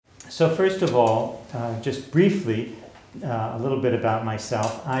So first of all, just briefly, a little bit about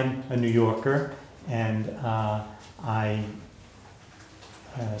myself. I'm a New Yorker, and I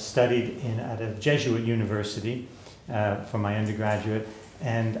studied at a Jesuit university for my undergraduate,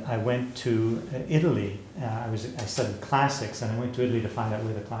 and I went to Italy. I studied classics, and I went to Italy to find out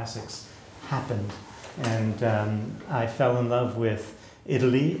where the classics happened. And I fell in love with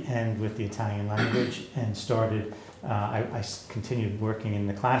Italy and with the Italian language, and started. I continued working in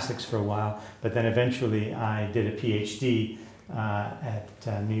the classics for a while, but then eventually I did a PhD at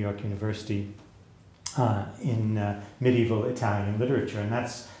New York University in medieval Italian literature, and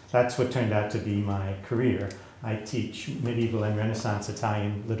that's what turned out to be my career. I teach medieval and Renaissance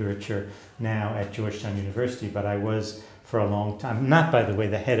Italian literature now at Georgetown University, but I was for a long time, not, by the way,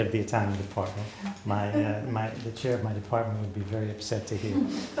 the head of the Italian department. The chair of my department would be very upset to hear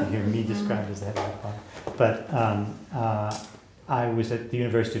me described as the head of the department. But I was at the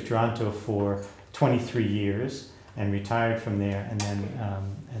University of Toronto for 23 years and retired from there, and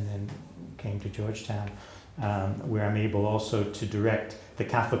then came to Georgetown, where I'm able also to direct the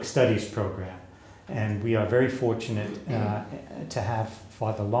Catholic Studies program. And we are very fortunate to have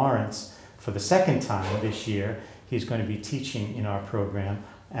Father Lawrence for the second time this year. He's going to be teaching in our program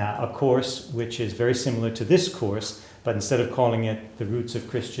a course which is very similar to this course, but instead of calling it The Roots of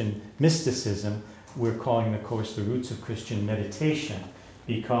Christian Mysticism, we're calling the course The Roots of Christian Meditation,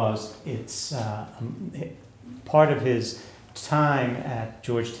 because it's part of his time at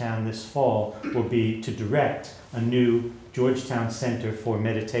Georgetown this fall will be to direct a new Georgetown Center for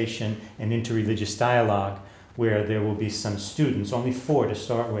Meditation and Interreligious Dialogue, where there will be some students, only 4 to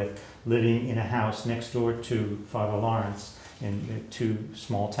start with, living in a house next door to Father Lawrence in 2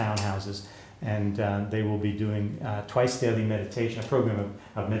 small townhouses. And they will be doing twice daily meditation, a program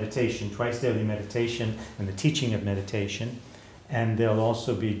of meditation, twice daily meditation and the teaching of meditation. And they'll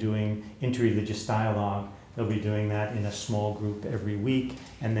also be doing interreligious dialogue. They'll be doing that in a small group every week,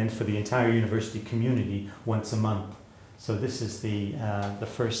 and then for the entire university community once a month. So this is the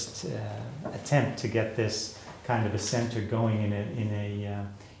first attempt to get this kind of a center going in a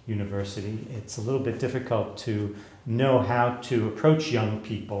university. It's a little bit difficult to know how to approach young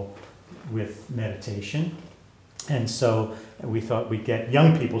people with meditation, and so we thought we'd get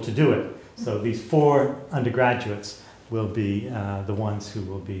young people to do it. So these 4 undergraduates will be the ones who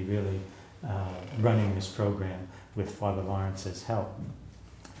will be really running this program with Father Lawrence's help.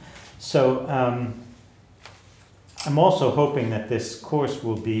 So I'm also hoping that this course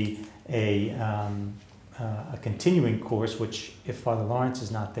will be a continuing course, which, if Father Lawrence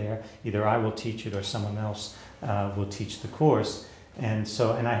is not there, either I will teach it or someone else will teach the course. And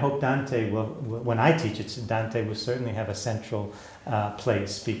I hope Dante will, when I teach it, Dante will certainly have a central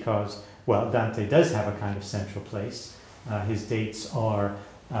place, because, well, Dante does have a kind of central place. His dates are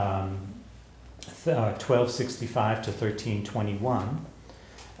 1265 to 1321,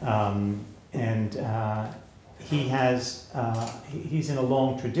 and he's in a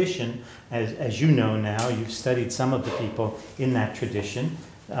long tradition, as you know now. You've studied some of the people in that tradition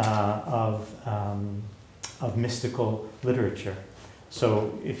of mystical literature.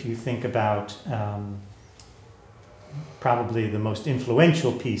 So if you think about probably the most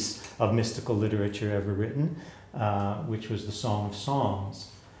influential piece of mystical literature ever written, which was the Song of Songs,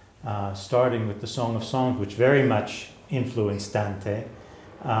 starting with the Song of Songs, which very much influenced Dante,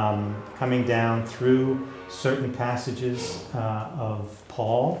 coming down through certain passages of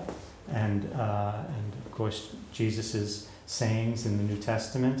Paul, and of course Jesus' sayings in the New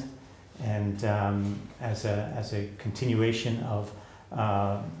Testament, and as a continuation of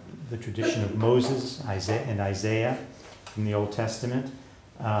the tradition of Moses and Isaiah in the Old Testament,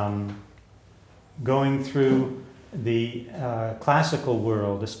 going through the classical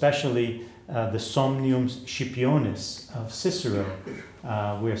world, especially the Somnium Scipionis of Cicero,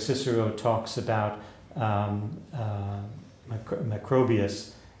 where Cicero talks about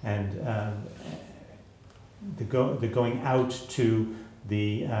Macrobius and the going out to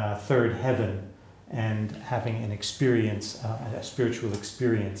the third heaven and having an experience, a spiritual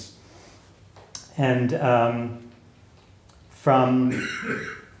experience. And from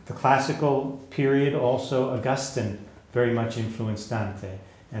the classical period, also Augustine very much influenced Dante.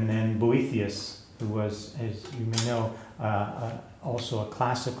 And then Boethius, who was, as you may know, also a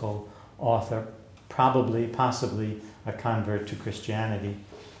classical author, possibly a convert to Christianity.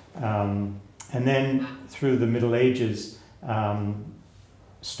 And then through the Middle Ages,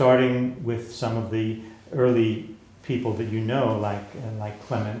 starting with some of the early people that you know, like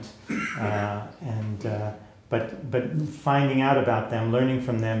Clement, but finding out about them, learning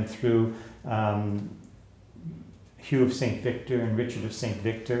from them through Hugh of St. Victor and Richard of St.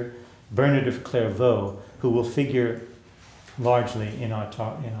 Victor, Bernard of Clairvaux, who will figure largely in our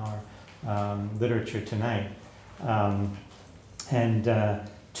literature tonight, and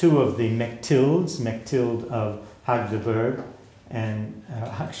two of the Mechtildes, Mechtilde of Hagdeburg and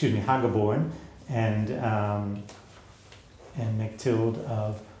Hageborn, and Mechtilde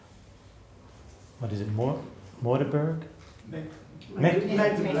of Magdeburg,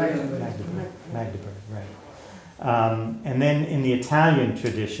 right. And then in the Italian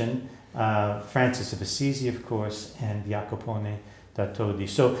tradition, Francis of Assisi, of course, and Jacopone da Todi.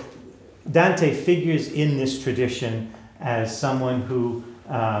 So Dante figures in this tradition as someone who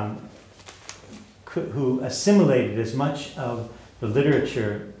assimilated as much of the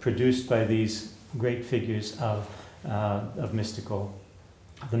literature produced by these great figures of the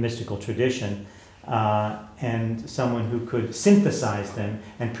mystical tradition, and someone who could synthesize them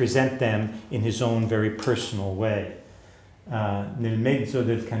and present them in his own very personal way. Nel mezzo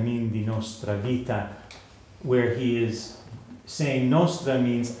del cammin di nostra vita, where he is saying nostra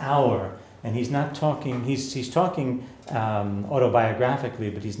means our, and he's not talking, he's talking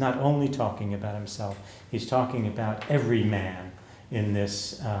autobiographically, but he's not only talking about himself, he's talking about every man in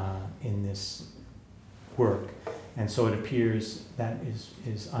this work. And so it appears that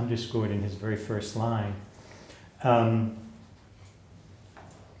is underscored in his very first line.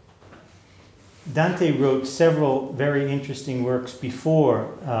 Dante wrote several very interesting works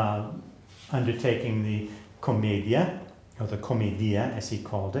before undertaking the Commedia, or the Commedia as he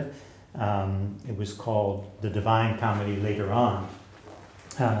called it. It was called the Divine Comedy later on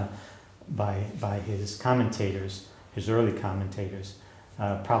by his commentators, his early commentators.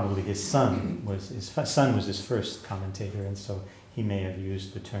 Probably his son was his first commentator, and so he may have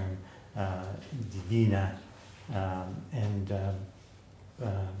used the term Divina, and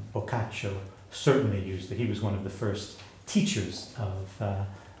Boccaccio certainly used it. He was one of the first teachers of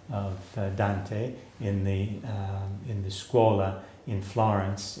Dante in the scuola in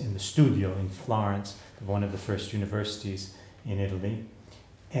Florence, in the studio in Florence, one of the first universities in Italy,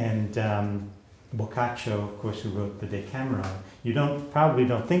 and Boccaccio, of course, who wrote the Decameron. You probably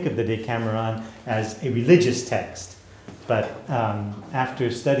don't think of the Decameron as a religious text, but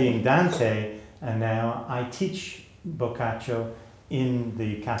after studying Dante, and now I teach Boccaccio in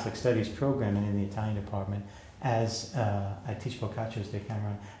the Catholic Studies program and in the Italian department, as I teach Boccaccio's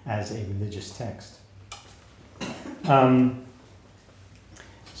Decameron as a religious text.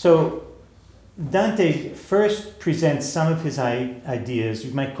 So Dante first presents some of his ideas,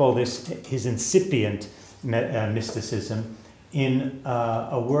 you might call this his incipient mysticism, in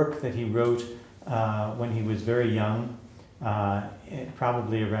a work that he wrote when he was very young,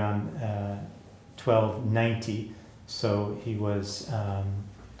 probably around 1290, so he was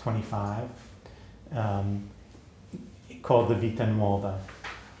 25, called the Vita Nuova.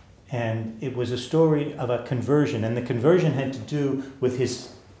 And it was a story of a conversion, and the conversion had to do with his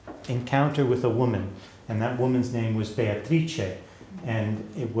encounter with a woman, and that woman's name was Beatrice, and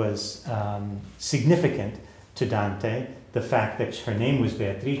it was significant to Dante, the fact that her name was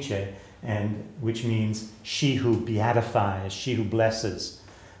Beatrice, and which means she who beatifies, she who blesses.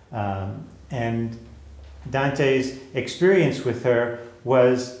 And Dante's experience with her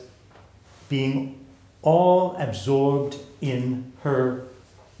was being all absorbed in her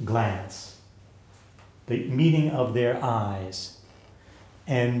glance, the meeting of their eyes.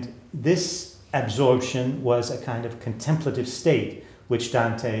 And this absorption was a kind of contemplative state which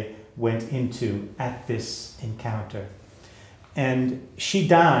Dante went into at this encounter. And she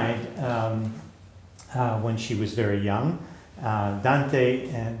died when she was very young. Dante,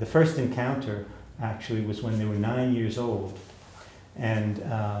 the first encounter actually was when they were 9 years old. And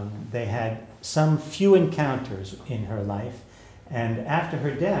they had some few encounters in her life. And after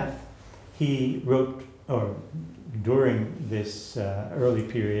her death, he wrote, or during this early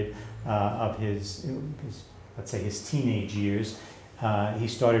period of his, let's say, his teenage years, he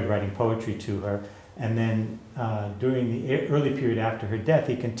started writing poetry to her. And then during the early period after her death,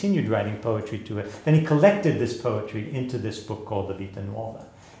 he continued writing poetry to her. Then he collected this poetry into this book called the Vita Nuova.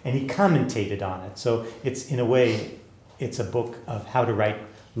 And he commentated on it. So it's, in a way, it's a book of how to write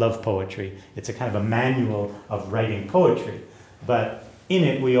love poetry. It's a kind of a manual of writing poetry. But in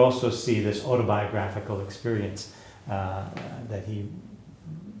it, we also see this autobiographical experience that he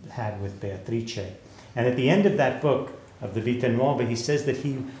had with Beatrice. And at the end of that book, of the Vita Nuova, he says that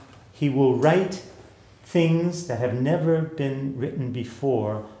he will write things that have never been written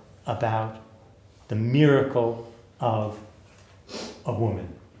before about the miracle of a woman.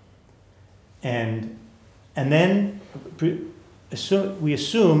 And then we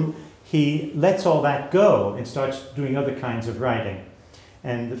assume he lets all that go and starts doing other kinds of writing.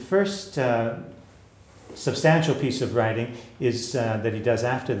 And the first substantial piece of writing is that he does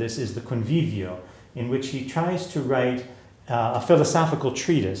after this is the Convivio, in which he tries to write a philosophical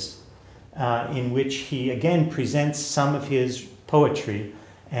treatise in which he again presents some of his poetry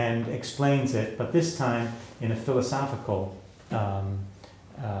and explains it, but this time in a philosophical,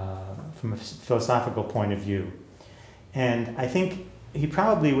 from a philosophical point of view. And I think he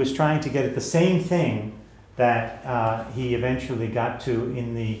probably was trying to get at the same thing that he eventually got to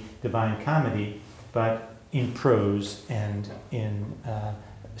in the Divine Comedy, but in prose and in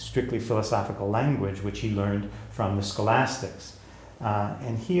strictly philosophical language, which he learned from the scholastics.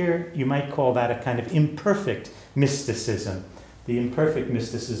 And here you might call that a kind of imperfect mysticism, the imperfect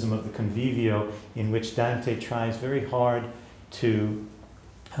mysticism of the Convivio, in which Dante tries very hard to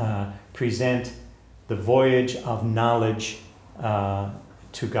present the voyage of knowledge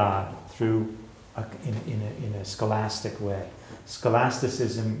to God through in a scholastic way.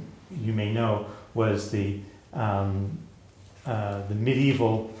 Scholasticism, you may know, was the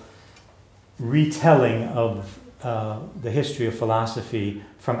medieval retelling of the history of philosophy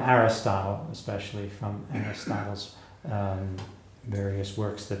from Aristotle, especially from Aristotle's various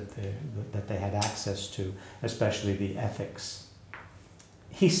works that they had access to, especially the Ethics.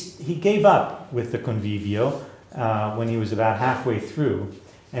 He gave up with the Convivio when he was about halfway through,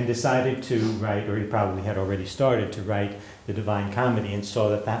 and decided to write, or he probably had already started to write, the Divine Comedy, and saw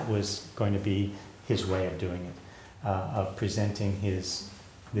that that was going to be his way of doing it, of presenting this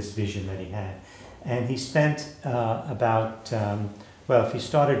vision that he had. And he spent he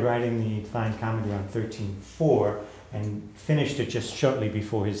started writing the Divine Comedy around 1304 and finished it just shortly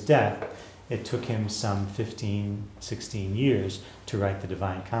before his death. It took him some 15, 16 years to write the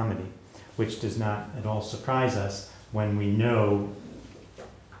Divine Comedy, which does not at all surprise us when we know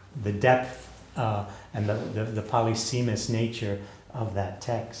the depth and the polysemous nature of that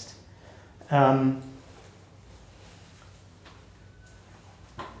text. The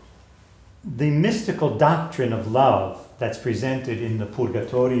mystical doctrine of love that's presented in the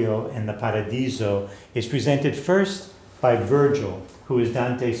Purgatorio and the Paradiso is presented first by Virgil, who is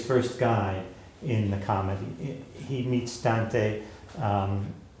Dante's first guide in the comedy. He meets Dante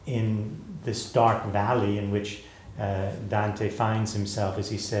in this dark valley in which Dante finds himself, as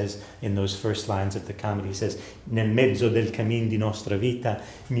he says in those first lines of the comedy. He says, "Nel mezzo del cammin di nostra vita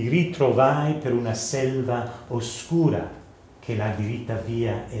mi ritrovai per una selva oscura che la diritta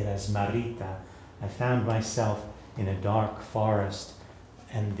via era smarrita." I found myself in a dark forest,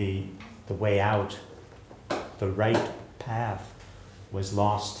 and the way out, the right path, was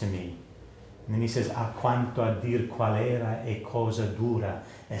lost to me. And then he says, "A quanto a dir qual era e cosa dura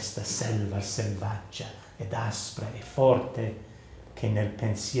esta selva selvaggia ed aspra e forte che nel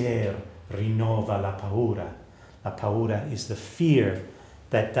pensier rinnova la paura." La paura is the fear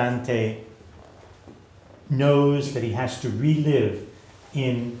that Dante knows that he has to relive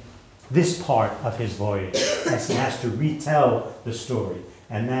in this part of his voyage, as he has to retell the story.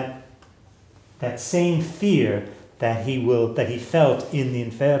 And that same fear that he felt in the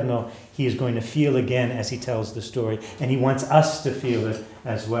Inferno, he is going to feel again as he tells the story, and he wants us to feel it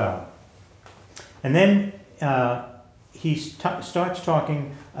as well. And then he starts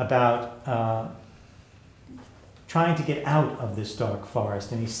talking about trying to get out of this dark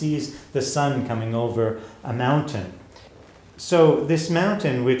forest, and he sees the sun coming over a mountain. So this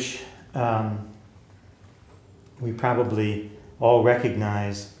mountain, which we probably all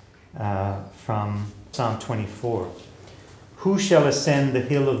recognize from Psalm 24. "Who shall ascend the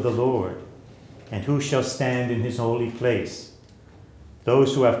hill of the Lord? And who shall stand in his holy place?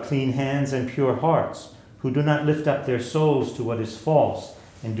 Those who have clean hands and pure hearts, who do not lift up their souls to what is false,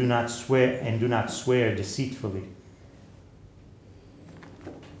 and do not swear deceitfully."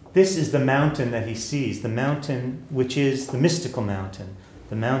 This is the mountain that he sees, the mountain which is the mystical mountain,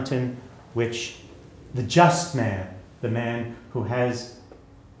 the mountain which the just man, the man who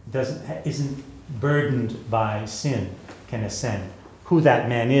isn't burdened by sin, can ascend. Who that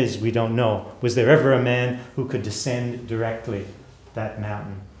man is, we don't know. Was there ever a man who could descend directly that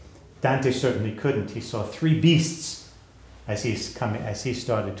mountain? Dante certainly couldn't. He saw three beasts as he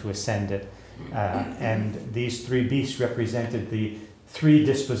started to ascend it, and these three beasts represented the three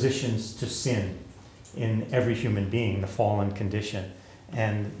dispositions to sin in every human being, the fallen condition,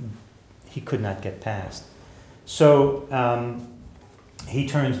 and he could not get past. So he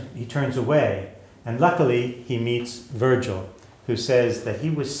turns away, and luckily he meets Virgil, who says that he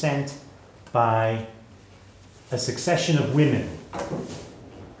was sent by a succession of women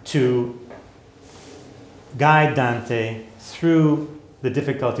to guide Dante through the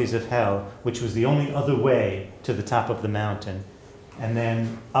difficulties of hell, which was the only other way to the top of the mountain, and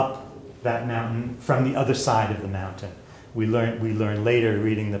then up that mountain from the other side of the mountain. We learn later,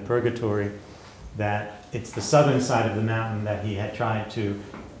 reading the Purgatory, that it's the southern side of the mountain that he had tried to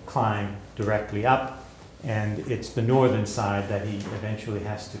climb directly up, and it's the northern side that he eventually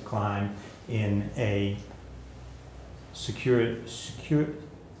has to climb in a circuitous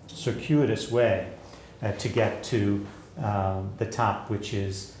way to get to the top, which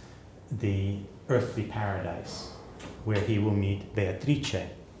is the earthly paradise, where he will meet Beatrice.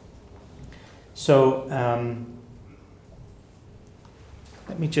 So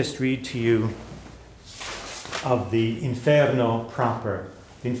let me just read to you of the Inferno proper.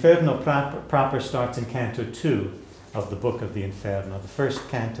 The Inferno proper starts in Canto 2 of the Book of the Inferno. The first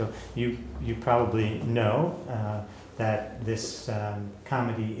canto, you probably know that this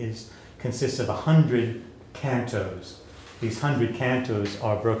comedy consists of 100 cantos. These 100 cantos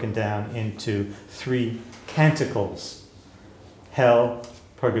are broken down into 3 canticles: Hell,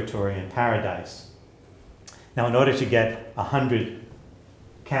 Purgatory, and Paradise. Now, in order to get 100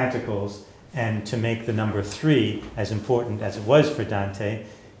 canticles and to make the number 3 as important as it was for Dante,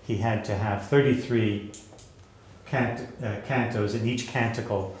 he had to have 33 cantos in each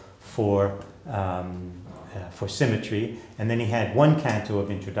canticle for symmetry, and then he had 1 canto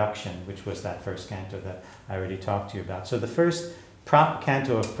of introduction, which was that first canto that I already talked to you about. So the first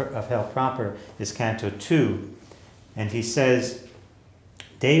canto of Hell proper is Canto 2, and he says,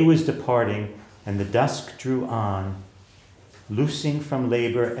 "Day was departing, and the dusk drew on, loosing from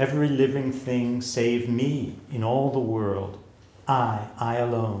labor every living thing save me in all the world. I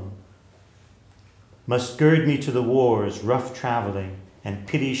alone, must gird me to the war's rough travelling, and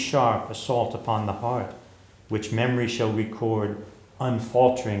pity's sharp assault upon the heart, which memory shall record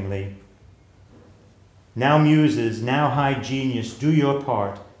unfalteringly. Now muses, now high genius, do your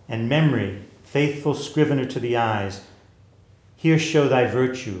part, and memory, faithful scrivener to the eyes, here show thy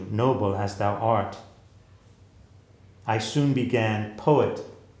virtue, noble as thou art. I soon began, poet,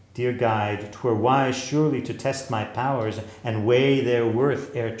 dear guide, 'twere wise surely to test my powers and weigh their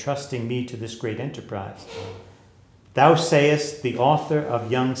worth ere trusting me to this great enterprise. Thou sayest the author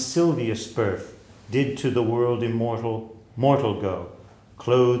of young Silvius' birth did to the world mortal go,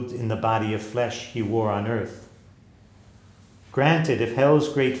 clothed in the body of flesh he wore on earth. Granted, if hell's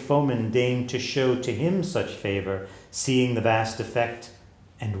great foeman deigned to show to him such favor, seeing the vast effect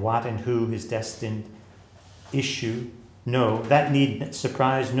and what and who his destined issue, no, that need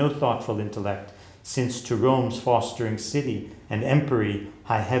surprise no thoughtful intellect, since to Rome's fostering city and empery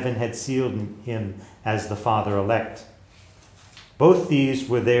high heaven had sealed him as the father elect. Both these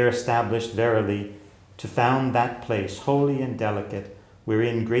were there established verily, to found that place holy and delicate,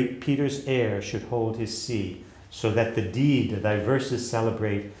 wherein great Peter's heir should hold his see, so that the deed thy verses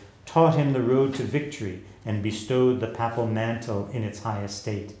celebrate taught him the road to victory and bestowed the papal mantle in its high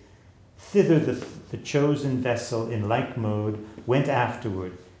estate. Thither the chosen vessel in like mode went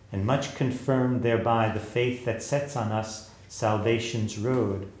afterward, and much confirmed thereby the faith that sets on us salvation's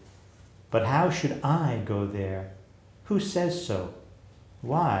road. But how should I go there? Who says so?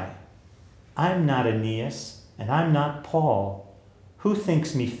 Why? I'm not Aeneas, and I'm not Paul. Who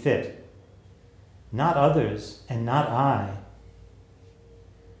thinks me fit? Not others, and not I.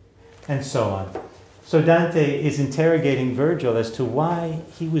 And so on. So Dante is interrogating Virgil as to why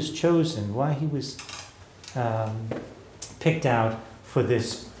he was chosen, why he was picked out for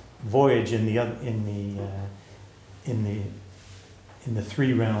this voyage in the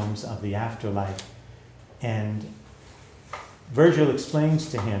 3 realms of the afterlife. And Virgil explains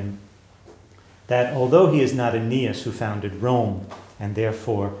to him that although he is not Aeneas, who founded Rome and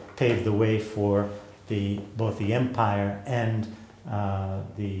therefore paved the way for both the empire and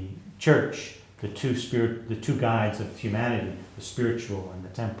the church, the two guides of humanity, the spiritual and the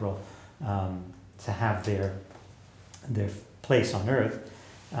temporal, to have their place on earth.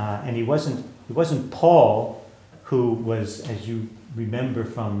 And he wasn't Paul, who was, as you remember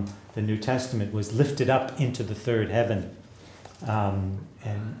from the New Testament, was lifted up into the 3rd heaven.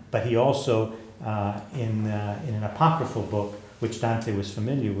 But he also, in an apocryphal book, which Dante was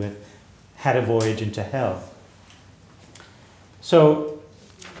familiar with, had a voyage into hell. So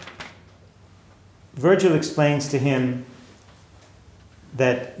Virgil explains to him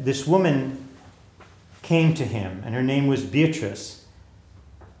that this woman came to him, and her name was Beatrice.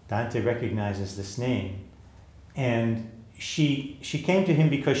 Dante recognizes this name. And she came to him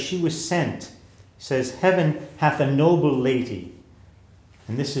because she was sent. He says, "Heaven hath a noble lady,"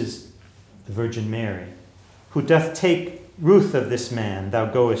 and this is the Virgin Mary, "who doth take ruth of this man thou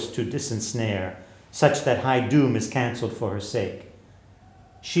goest to disensnare, such that high doom is cancelled for her sake.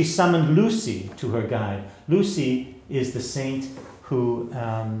 She summoned Lucy to her guide. Lucy is the saint who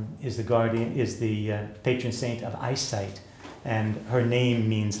is the patron saint of eyesight, and her name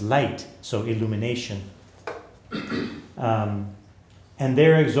means light, so illumination. And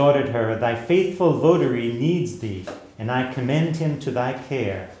there exhorted her, "Thy faithful votary needs thee, and I commend him to thy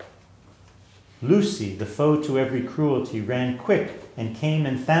care." Lucy, the foe to every cruelty, ran quick and came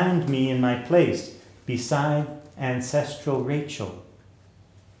and found me in my place beside ancestral Rachel,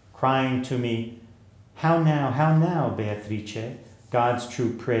 crying to me, how now, Beatrice, God's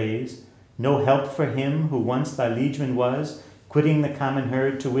true praise, no help for him who once thy liegeman was, quitting the common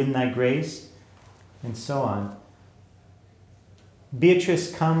herd to win thy grace?" And so on.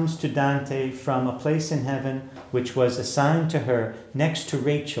 Beatrice comes to Dante from a place in heaven which was assigned to her next to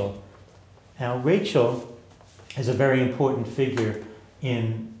Rachel. Now, Rachel is a very important figure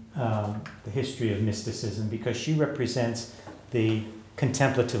in the history of mysticism because she represents the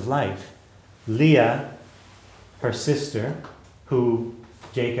contemplative life. Leah, her sister, who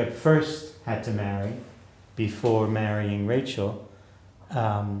Jacob first had to marry before marrying Rachel,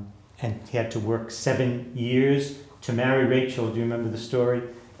 and he had to work 7 years to marry Rachel. Do you remember the story?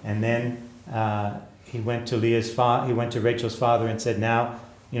 And then he went to Rachel's father and said, "Now,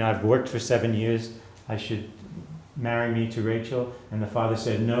 I've worked for 7 years. I should marry me to Rachel." And the father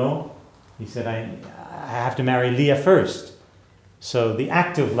said, "No." He said, I have to marry Leah first. So the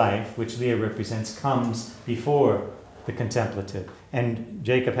active life, which Leah represents, comes before the contemplative. And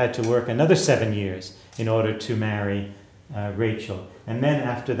Jacob had to work another 7 years in order to marry Rachel. And then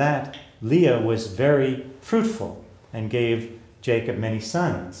after that, Leah was very fruitful and gave Jacob many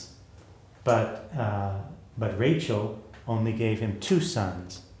sons. But Rachel only gave him 2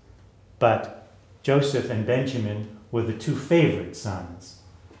 sons. But Joseph and Benjamin were the 2 favorite sons.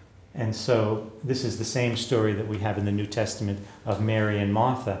 And so this is the same story that we have in the New Testament of Mary and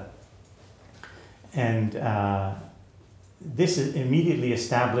Martha. And this immediately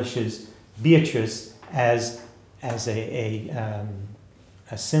establishes Beatrice as a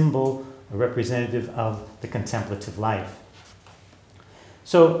symbol, a representative of the contemplative life.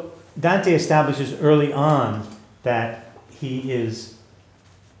 So Dante establishes early on that he is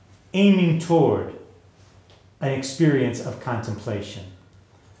aiming toward an experience of contemplation.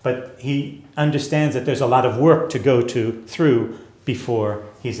 But he understands that there's a lot of work to go through before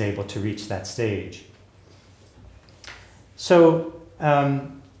he's able to reach that stage. So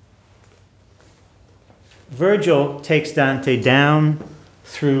Virgil takes Dante down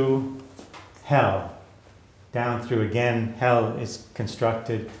through hell. Down through, again, hell is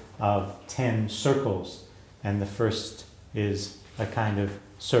constructed of 10 circles. And the first is a kind of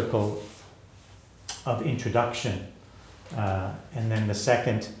circle of introduction. And then the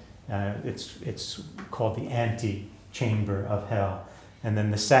second, it's called the ante-chamber of hell. And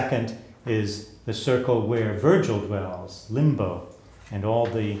then the second is the circle where Virgil dwells, limbo, and all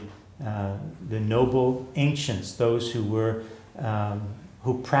the noble ancients, those who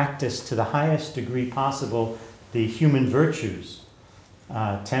practiced to the highest degree possible the human virtues,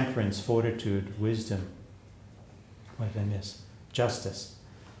 temperance, fortitude, wisdom. What did I miss? Justice.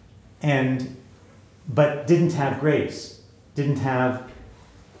 But didn't have grace,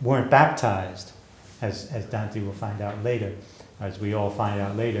 weren't baptized, as Dante will find out later, as we all find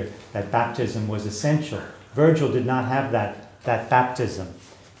out later, that baptism was essential. Virgil did not have that baptism.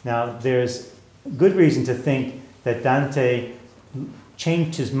 Now, there's good reason to think that Dante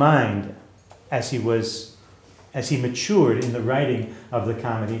changed his mind as he matured in the writing of the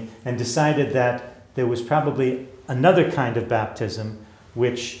comedy and decided that there was probably another kind of baptism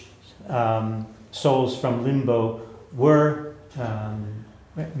which souls from limbo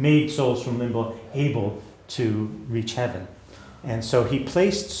made souls from limbo able to reach heaven. And so he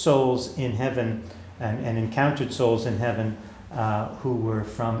placed souls in heaven and encountered souls in heaven who were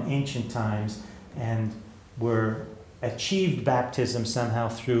from ancient times and were achieved baptism somehow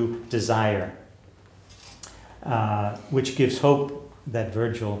through desire, which gives hope that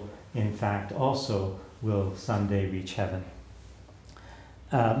Virgil, in fact, also will someday reach heaven.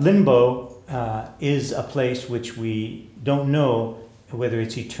 Limbo is a place which we don't know whether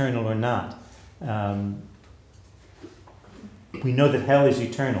it's eternal or not. We know that hell is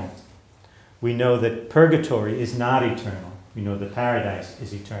eternal. We know that purgatory is not eternal. We know that paradise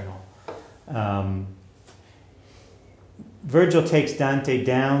is eternal. Virgil takes Dante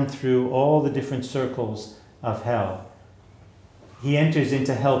down through all the different circles of hell. He enters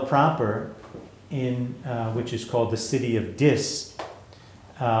into hell proper, which is called the city of Dis,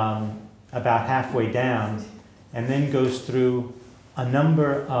 about halfway down, and then goes through a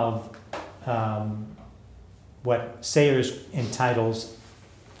number of what Sayers entitles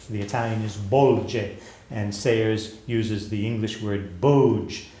The Italian is bolge, and Sayers uses the English word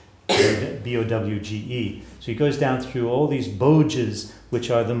boge, B-O-W-G-E. So he goes down through all these boges, which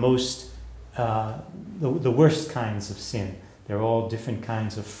are the most, the worst kinds of sin. They're all different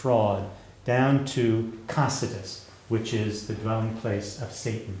kinds of fraud, down to Casitas, which is the dwelling place of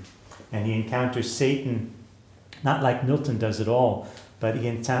Satan. And he encounters Satan, not like Milton does at all, but he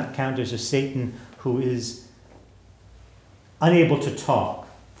encounters a Satan who is unable to talk.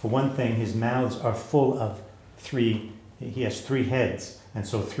 For one thing, his mouths are full of he has 3 heads, and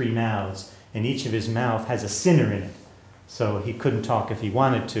so 3 mouths, and each of his mouth has a sinner in it. So he couldn't talk if he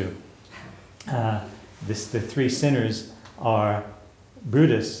wanted to. The 3 sinners are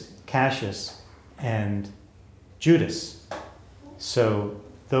Brutus, Cassius, and Judas. So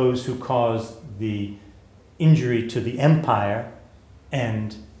those who caused the injury to the empire,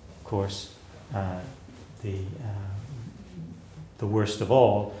 and of course the worst of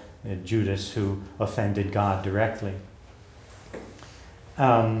all, Judas, who offended God directly.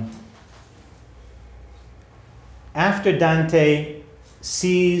 After Dante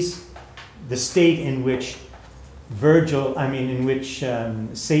sees the state in which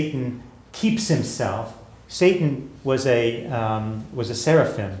Satan keeps himself. Satan was a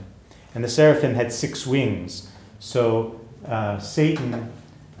seraphim, and the seraphim had 6 wings. So Satan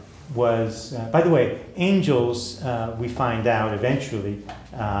was, by the way, angels, we find out eventually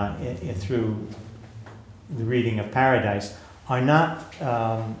through the reading of Paradise, are not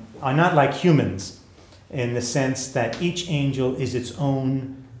like humans, in the sense that each angel is its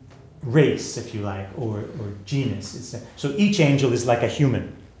own race, if you like, or genus. So each angel is like a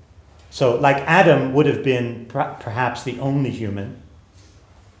human. So like Adam would have been perhaps the only human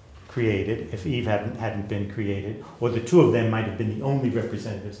created if Eve hadn't been created, or the 2 of them might have been the only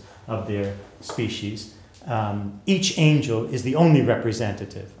representatives of their species. Each angel is the only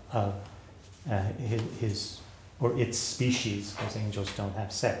representative of his or its species, because angels don't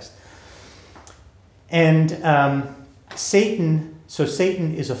have sex. And Satan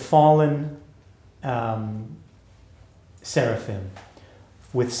is a fallen seraphim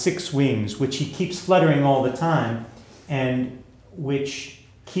with 6 wings, which he keeps fluttering all the time, and which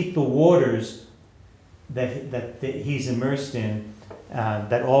keep the waters that he's immersed in,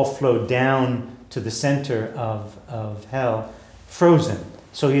 that all flow down to the center of hell, frozen.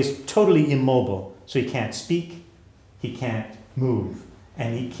 So he's totally immobile. So he can't speak, he can't move,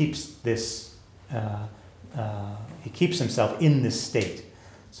 and he keeps this. He keeps himself in this state.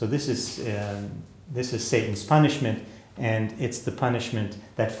 So this is Satan's punishment, and it's the punishment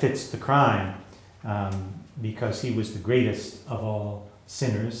that fits the crime, because he was the greatest of all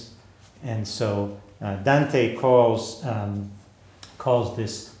sinners. And so Dante calls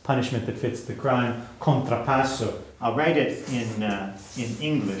this punishment that fits the crime contrapasso. I'll write it in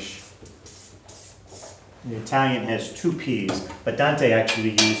English. The Italian has 2 P's, but Dante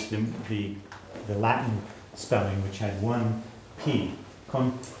actually used the Latin spelling, which had 1 P.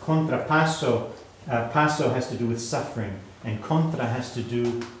 Contrapasso, passo has to do with suffering, and contra has to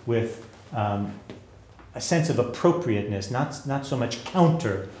do with a sense of appropriateness, not so much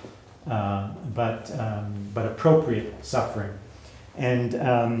counter, but appropriate suffering, and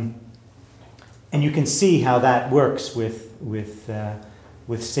you can see how that works with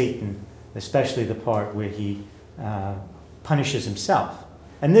Satan, especially the part where he punishes himself.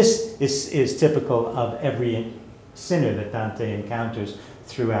 And this is typical of every sinner that Dante encounters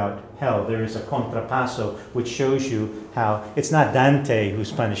throughout hell. There is a contrapasso which shows you how it's not Dante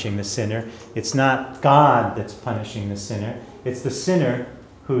who's punishing the sinner, it's not God that's punishing the sinner, it's the sinner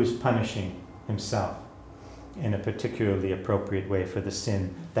who's punishing himself in a particularly appropriate way for the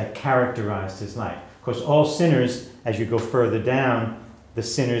sin that characterized his life. Of course, all sinners, as you go further down, the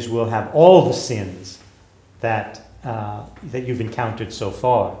sinners will have all the sins that you've encountered so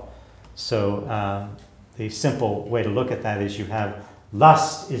far. So the simple way to look at that is you have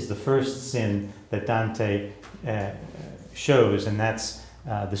lust is the first sin that Dante shows, and that's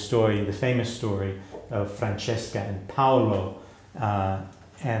the famous story of Francesca and Paolo,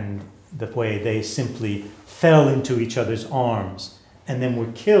 and the way they simply fell into each other's arms and then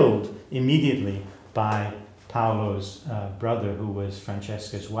were killed immediately by Paolo's brother, who was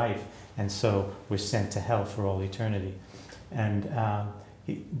Francesca's wife, and so was sent to hell for all eternity. And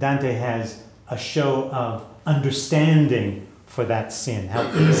Dante has a show of understanding for that sin,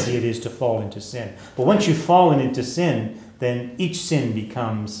 how easy it is to fall into sin. But once you've fallen into sin, then each sin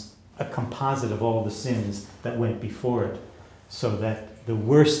becomes a composite of all the sins that went before it. So that the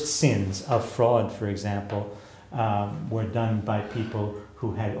worst sins of fraud, for example, were done by people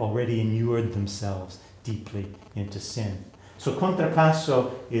who had already inured themselves deeply into sin. So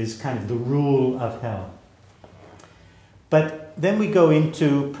contrapasso is kind of the rule of hell. But then we go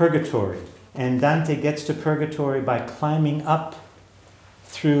into purgatory, and Dante gets to purgatory by climbing up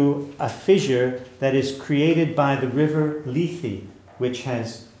through a fissure that is created by the river Lethe, which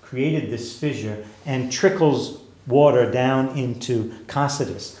has created this fissure and trickles water down into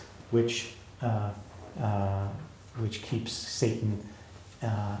Cocytus, which keeps Satan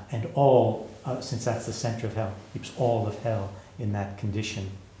and all, since that's the center of hell, keeps all of hell in that condition,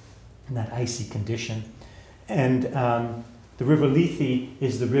 in that icy condition. And the river Lethe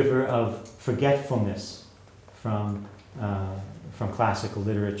is the river of forgetfulness from classical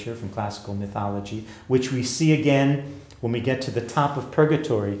literature, from classical mythology, which we see again when we get to the top of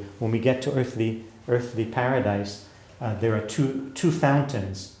purgatory, when we get to earthly paradise. There are two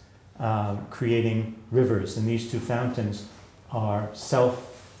fountains creating rivers, and these two fountains are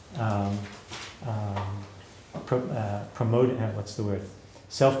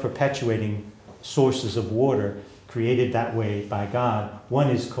self-perpetuating sources of water created that way by God. One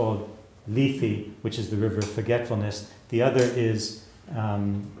is called Lethe, which is the river of forgetfulness. The other is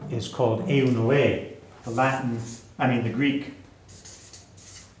called Eunoe, the Greek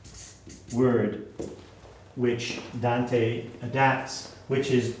word which Dante adapts,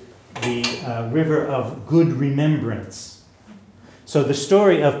 which is the river of good remembrance. So the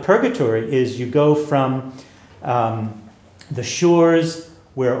story of purgatory is you go from the shores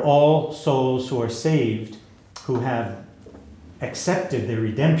where all souls who are saved, who have accepted their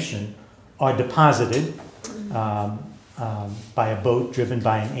redemption, are deposited by a boat driven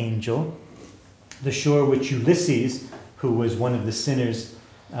by an angel. The shore which Ulysses, who was one of the sinners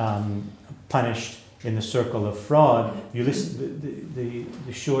punished in the circle of fraud, the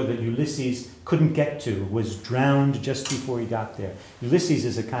shore that Ulysses couldn't get to, was drowned just before he got there. Ulysses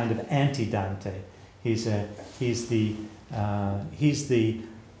is a kind of anti-Dante. He's the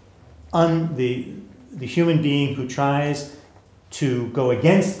human being who tries to go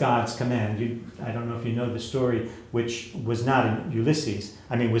against God's command. I don't know if you know the story, which was not in Ulysses.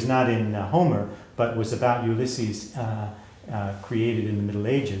 Was not in Homer, but was about Ulysses, created in the Middle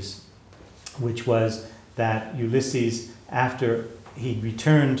Ages, which was that Ulysses, after he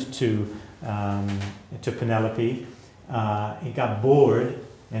returned to Penelope, he got bored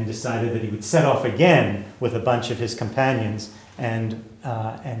and decided that he would set off again with a bunch of his companions and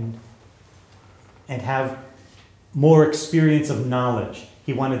have more experience of knowledge.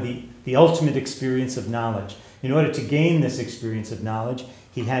 He wanted the ultimate experience of knowledge. In order to gain this experience of knowledge,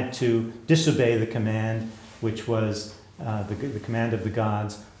 he had to disobey the command, which was the command of the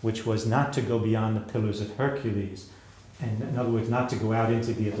gods, which was not to go beyond the Pillars of Hercules. And in other words, not to go out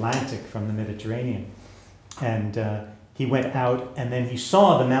into the Atlantic from the Mediterranean. And he went out, and then he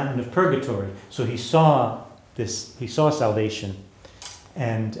saw the mountain of purgatory. So he saw salvation.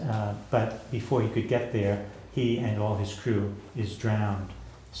 And but before he could get there, he and all his crew is drowned.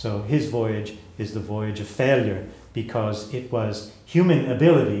 So his voyage is the voyage of failure, because it was human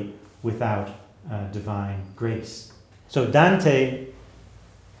ability without divine grace. So Dante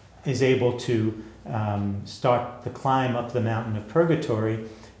is able to start the climb up the mountain of purgatory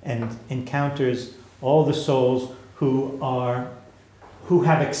and encounters all the souls who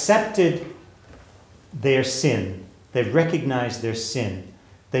have accepted their sin. They've recognized their sin.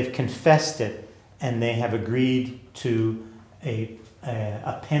 They've confessed it, and they have agreed to a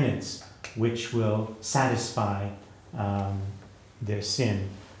penance which will satisfy their sin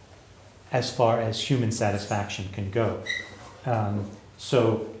as far as human satisfaction can go.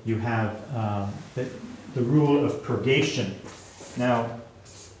 So you have the rule of purgation. Now,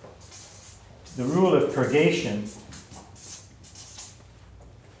 the rule of purgation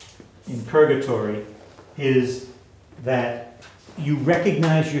in purgatory is that you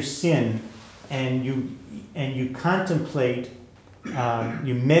recognize your sin and you contemplate,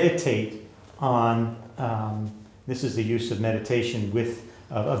 you meditate on. This is the use of meditation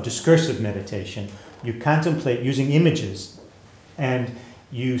of discursive meditation. You contemplate using images, and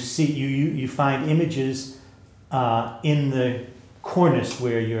you find images in the cornice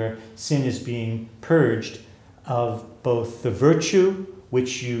where your sin is being purged of both the virtue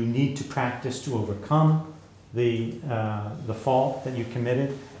which you need to practice to overcome the fault that you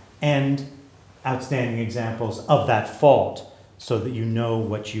committed, and outstanding examples of that fault, so that you know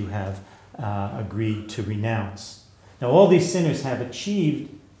what you have agreed to renounce. Now, all these sinners have achieved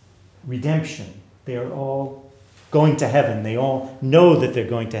redemption. They are all going to heaven. They all know that they're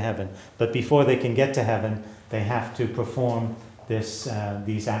going to heaven. But before they can get to heaven, they have to perform these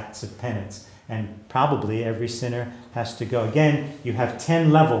acts of penance. And probably every sinner has to go. Again, you have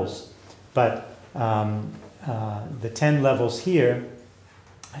 10 levels, but the 10 levels here,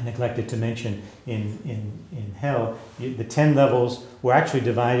 I neglected to mention in hell, the 10 levels were actually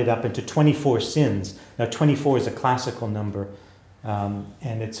divided up into 24 sins. Now 24 is a classical number,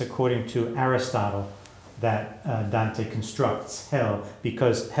 and it's according to Aristotle that Dante constructs hell,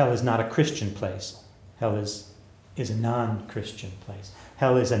 because hell is not a Christian place. Hell is a non-Christian place.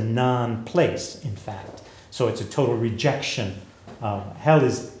 Hell is a non-place, in fact. So it's a total rejection. Hell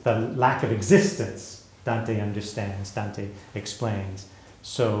is the lack of existence, Dante understands, Dante explains.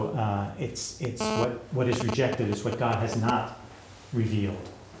 So it's what is rejected is what God has not revealed.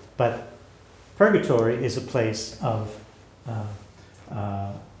 But purgatory is a place of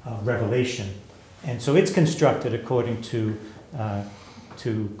revelation. And so it's constructed according to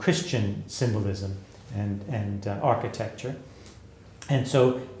Christian symbolism and architecture. And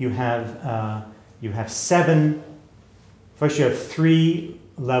so you have 7. First, you have 3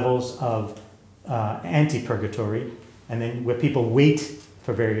 levels of anti-purgatory, and then where people wait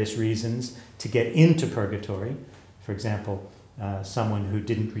for various reasons to get into purgatory. For example, someone who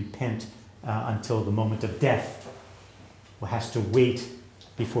didn't repent until the moment of death has to wait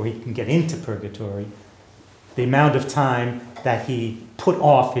before he can get into purgatory. The amount of time that he put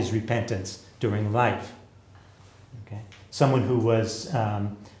off his repentance during life. Okay? Someone who was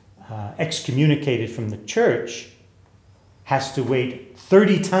excommunicated from the church has to wait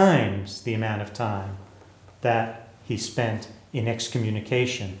 30 times the amount of time that he spent in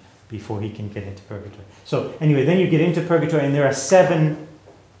excommunication before he can get into purgatory. So anyway, then you get into purgatory, and there are 7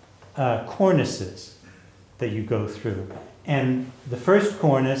 cornices that you go through. And the first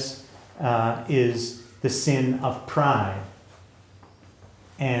cornice is the sin of pride.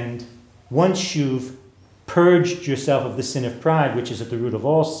 And once you've purged yourself of the sin of pride, which is at the root of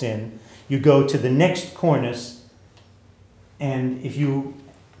all sin, you go to the next cornice, and if you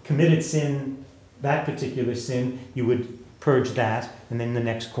committed sin, that particular sin, you would purge that, and then the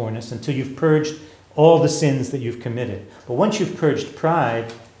next cornice, until you've purged all the sins that you've committed. But once you've purged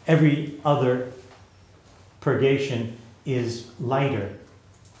pride, every other purgation is lighter,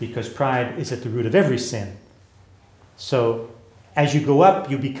 because pride is at the root of every sin. So as you go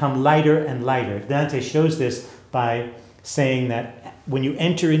up, you become lighter and lighter. Dante shows this by saying that when you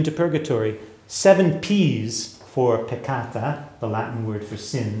enter into purgatory, 7 P's for peccata, the Latin word for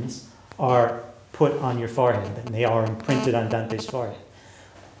sins, are put on your forehead, and they are imprinted on Dante's forehead.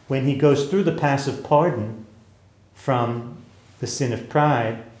 When he goes through the passive pardon from the sin of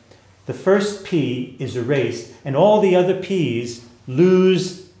pride, the first P is erased, and all the other P's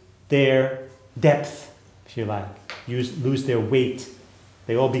lose their depth, if you like, lose their weight.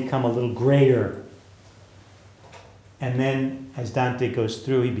 They all become a little grayer. And then, as Dante goes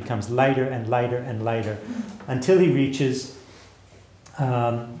through, he becomes lighter and lighter and lighter, until he reaches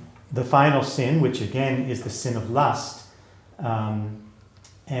the final sin, which again is the sin of lust.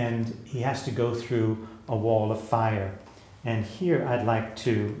 And he has to go through a wall of fire. And here I'd like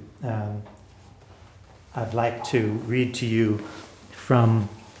to read to you from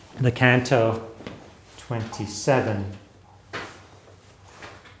the Canto 27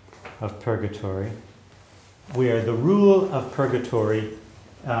 of Purgatory, where the rule of purgatory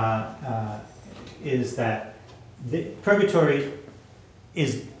is that purgatory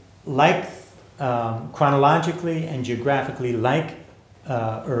is like chronologically and geographically like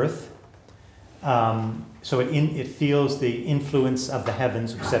Earth. So it feels the influence of the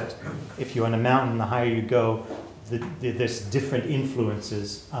heavens, except if you're on a mountain, the higher you go, there's different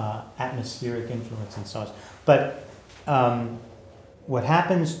influences, atmospheric influence and so on. But what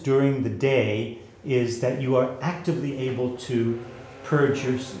happens during the day is that you are actively able to purge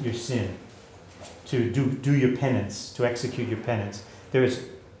your sin, to do your penance, to execute your penance.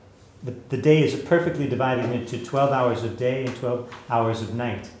 The day is perfectly divided into 12 hours of day and 12 hours of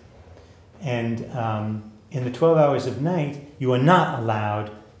night. And in the 12 hours of night, you are not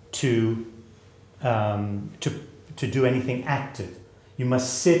allowed to do anything active. You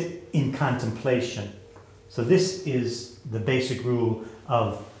must sit in contemplation. So this is the basic rule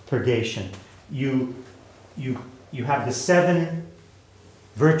of purgation. You have the 7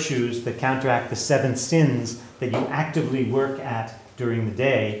 virtues that counteract the 7 sins that you actively work at during the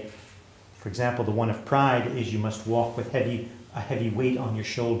day. For example, the one of pride is you must walk with a heavy weight on your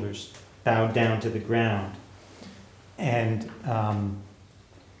shoulders, bowed down to the ground. And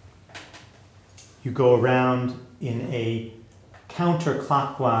you go around in a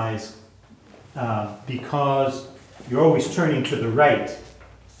counterclockwise because you're always turning to the right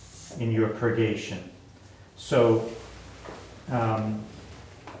in your purgation. So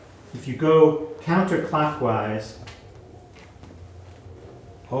if you go counterclockwise,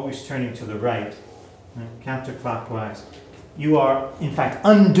 always turning to the right, counterclockwise. You are, in fact,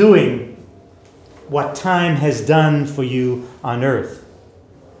 undoing what time has done for you on earth.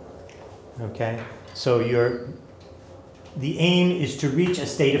 Okay? So the aim is to reach a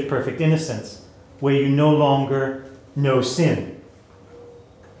state of perfect innocence where you no longer know sin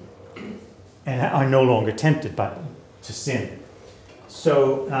and are no longer tempted to sin.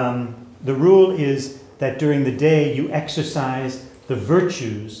 So the rule is that during the day you exercise the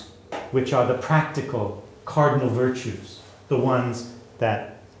virtues, which are the practical cardinal virtues, the ones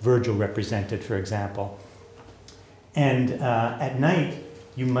that Virgil represented, for example. And at night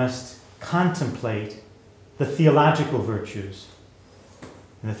you must contemplate the theological virtues.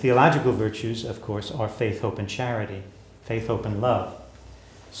 And the theological virtues, of course, are faith, hope, and charity. Faith, hope, and love.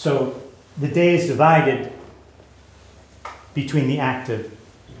 So the day is divided between the active,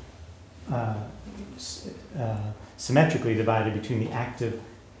 symmetrically divided between the active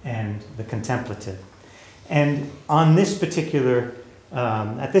and the contemplative. And on this particular,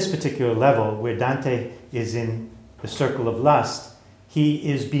 at this particular level, where Dante is in the circle of lust, he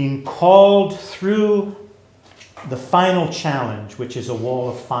is being called through the final challenge, which is a wall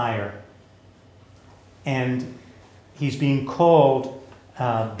of fire. And he's being called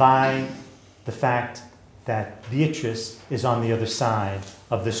by the fact that Beatrice is on the other side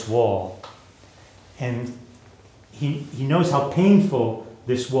of this wall. And he knows how painful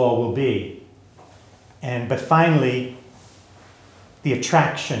this wall will be. But finally, the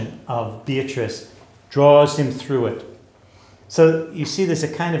attraction of Beatrice draws him through it. So you see there's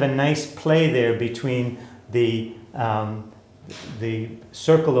a kind of a nice play there between the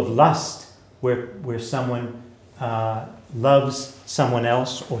circle of lust, where someone loves someone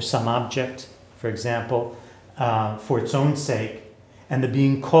else or some object, for example, for its own sake, and the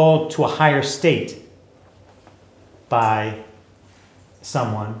being called to a higher state by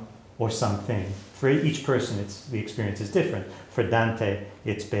someone or something. For each person, the experience is different. For Dante,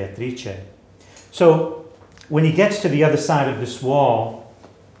 it's Beatrice. So when he gets to the other side of this wall,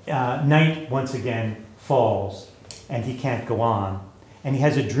 night once again falls, and he can't go on. And he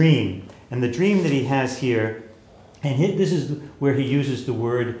has a dream. And the dream that he has here, and this is where he uses the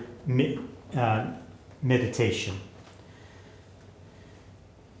word meditation.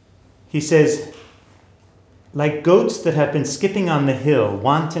 He says, like goats that have been skipping on the hill,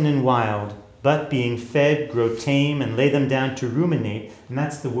 wanton and wild, but being fed, grow tame and lay them down to ruminate, and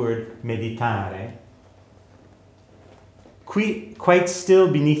that's the word meditare. Quite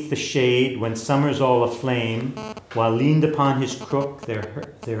still beneath the shade, when summer's all aflame, while leaned upon his crook, their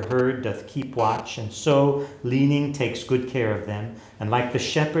herd doth keep watch, and so, leaning, takes good care of them, and like the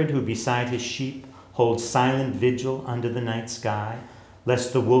shepherd who beside his sheep holds silent vigil under the night sky,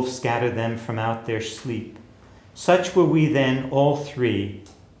 lest the wolf scatter them from out their sleep. Such were we then, all three,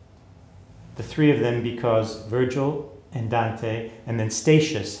 the three of them, because Virgil and Dante, and then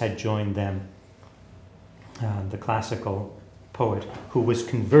Statius had joined them, the classical poet, who was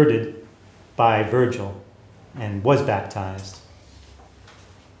converted by Virgil and was baptized.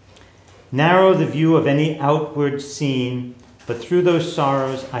 Narrow the view of any outward scene, but through those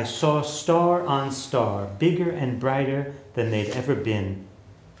sorrows I saw star on star, bigger and brighter than they'd ever been.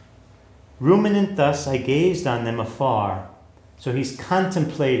 Ruminant thus, I gazed on them afar. So he's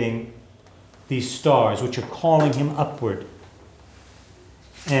contemplating these stars, which are calling him upward.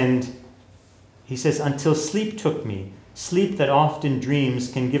 And he says, until sleep took me, sleep that often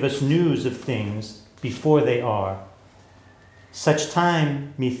dreams can give us news of things before they are. Such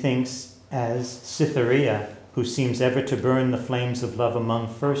time, methinks, as Cytherea, who seems ever to burn the flames of love among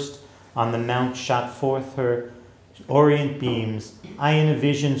first on the mount shot forth her orient beams, I in a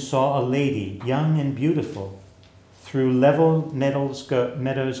vision saw a lady, young and beautiful, through level meadows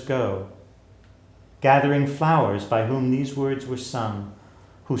go, gathering flowers, by whom these words were sung.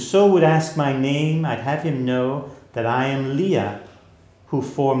 Whoso would ask my name, I'd have him know that I am Leah, who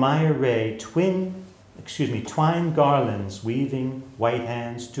for my array twine garlands, weaving white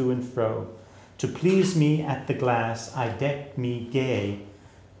hands to and fro. To please me at the glass, I deck me gay,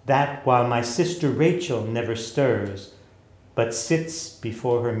 that while my sister Rachel never stirs, but sits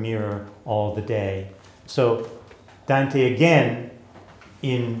before her mirror all the day. So Dante again,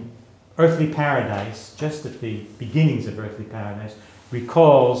 in Earthly Paradise, just at the beginnings of Earthly Paradise,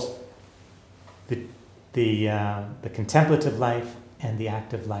 recalls the contemplative life and the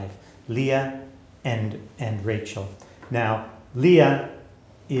active life, Leah and Rachel. Now, Leah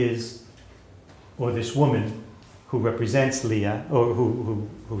is, or this woman who represents Leah, or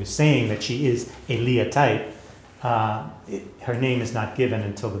who is saying that she is a Leah type, her name is not given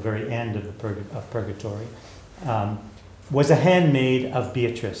until the very end of Purgatory, was a handmaid of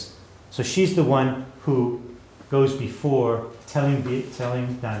Beatrice. So she's the one who goes before telling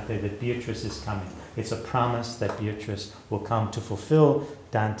Dante that Beatrice is coming. It's a promise that Beatrice will come to fulfill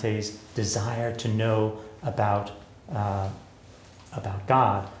Dante's desire to know about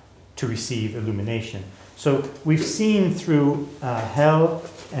God, to receive illumination. So we've seen through hell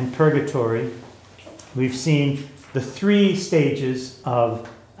and purgatory, we've seen the three stages of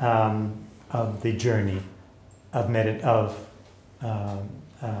the journey of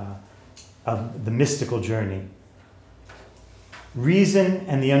the mystical journey. Reason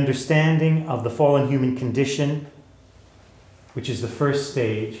and the understanding of the fallen human condition, which is the first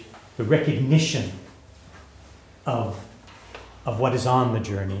stage, the recognition of what is on the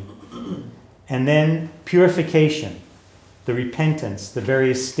journey. And then purification, the repentance, the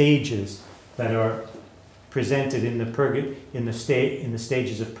various stages that are presented in the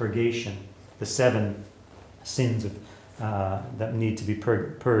stages of purgation, the 7 sins that need to be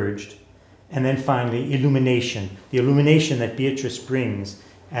purged. And then finally, illumination, the illumination that Beatrice brings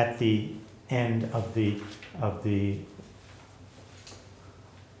at the end of the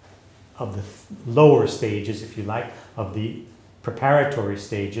lower stages, if you like, of the preparatory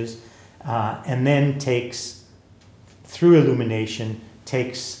stages, and then takes, through illumination,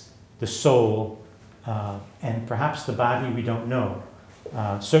 takes the soul and perhaps the body, we don't know.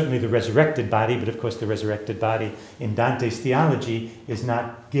 Certainly the resurrected body, but of course the resurrected body in Dante's theology is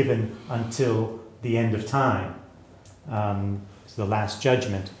not given until the end of time. It's the last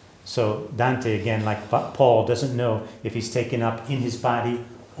judgment. So Dante, again, like Paul, doesn't know if he's taken up in his body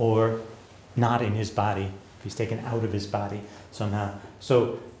or not in his body, if he's taken out of his body somehow.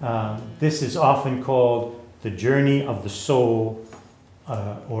 So this is often called the journey of the soul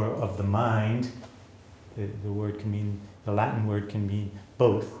or of the mind. The word can mean, the Latin word can mean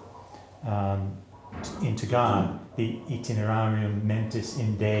both, into God, the itinerarium mentis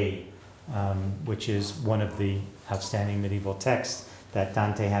in Dei, which is one of the outstanding medieval texts that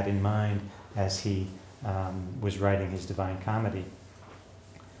Dante had in mind as he was writing his Divine Comedy.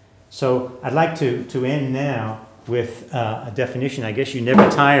 So I'd like to end now with a definition. I guess you never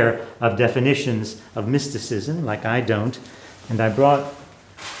tire of definitions of mysticism, like I don't. And I brought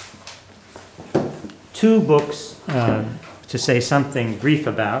 2 books to say something brief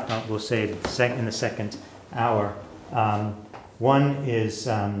about. We'll say it in the second hour. One is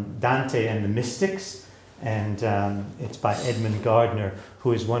Dante and the Mystics, and it's by Edmund Gardner,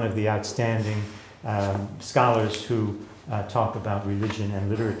 who is one of the outstanding scholars who talk about religion and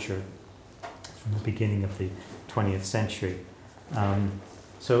literature from the beginning of the 20th century.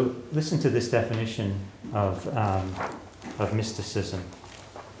 So listen to this definition of mysticism.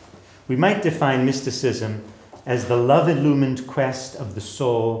 We might define mysticism as the love-illumined quest of the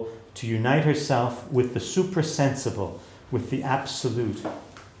soul to unite herself with the suprasensible, with the absolute,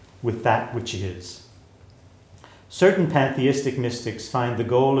 with that which is. Certain pantheistic mystics find the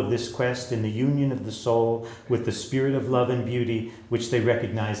goal of this quest in the union of the soul with the spirit of love and beauty which they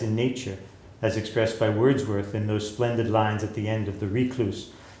recognize in nature, as expressed by Wordsworth in those splendid lines at the end of The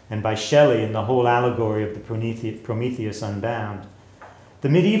Recluse, and by Shelley in the whole allegory of the Prometheus Unbound. The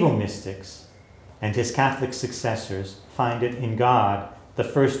medieval mystics and his Catholic successors find it in God, the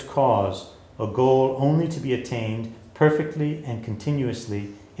first cause, a goal only to be attained perfectly and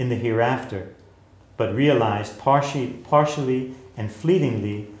continuously in the hereafter, but realized partially and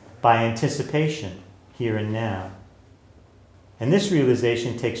fleetingly by anticipation here and now. And this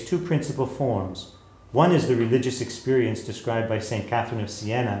realization takes 2 principal forms. One is the religious experience described by St. Catherine of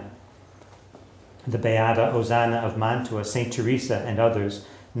Siena, the Beata Osanna of Mantua, St. Teresa, and others,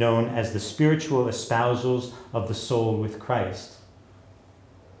 known as the spiritual espousals of the soul with Christ.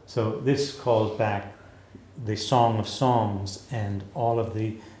 So this calls back the Song of Songs and all of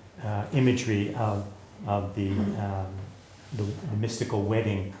the imagery of the mystical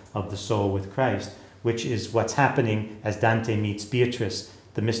wedding of the soul with Christ, which is what's happening as Dante meets Beatrice,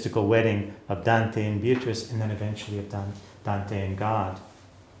 the mystical wedding of Dante and Beatrice, and then eventually of Dante and God.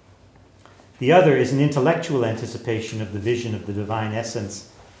 The other is an intellectual anticipation of the vision of the divine essence,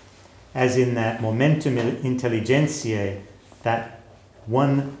 as in that momentum intelligentiae, that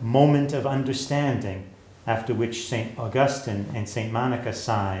one moment of understanding, after which St. Augustine and St. Monica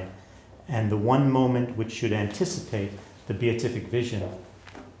sighed, and the one moment which should anticipate the beatific vision.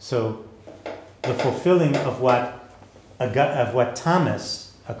 So the fulfilling of what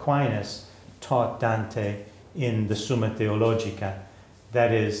Thomas Aquinas taught Dante in the Summa Theologica,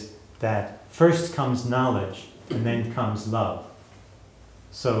 that is, that first comes knowledge and then comes love.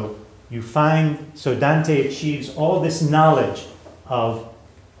 So Dante achieves all this knowledge of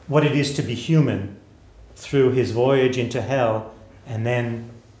what it is to be human through his voyage into hell, and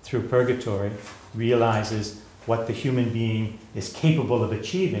then through purgatory, realizes what the human being is capable of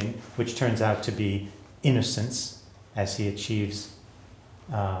achieving, which turns out to be innocence, as he achieves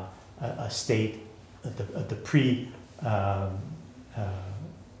a state of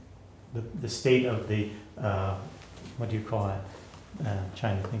the state of the what do you call it? I'm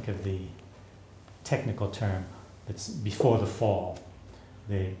trying to think of the technical term. It's before the fall.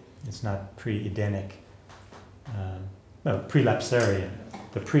 It's not pre-Edenic. Prelapsarian.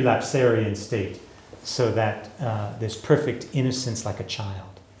 The prelapsarian state, so that there's perfect innocence like a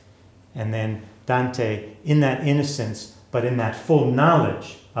child. And then Dante, in that innocence, but in that full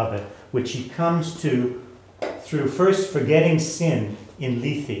knowledge of it, which he comes to through first forgetting sin in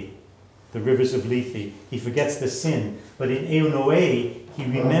Lethe, the rivers of Lethe. He forgets the sin, but in Eunoe, he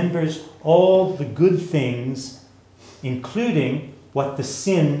remembers all the good things, including what the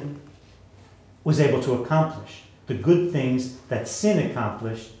sin was able to accomplish. The good things that sin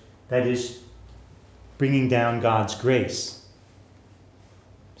accomplished, that is, bringing down God's grace.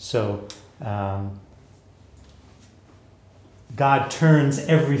 So, God turns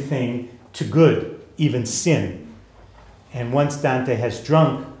everything to good, even sin. And once Dante has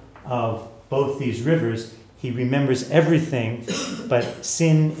drunk of both these rivers, he remembers everything, but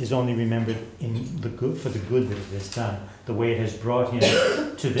sin is only remembered in the good, for the good that it has done, the way it has brought him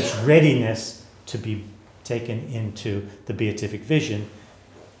to this readiness to be taken into the beatific vision.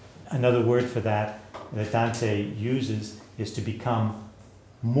 Another word for that Dante uses is to become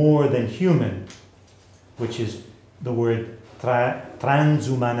more than human, which is the word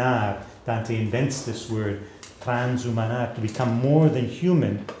transhumanar. Dante invents this word, transhumanar, to become more than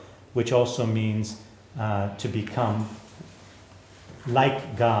human, which also means to become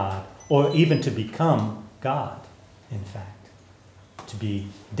like God, or even to become God, in fact, to be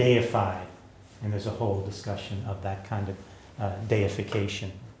deified. And there's a whole discussion of that kind of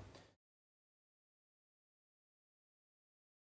deification.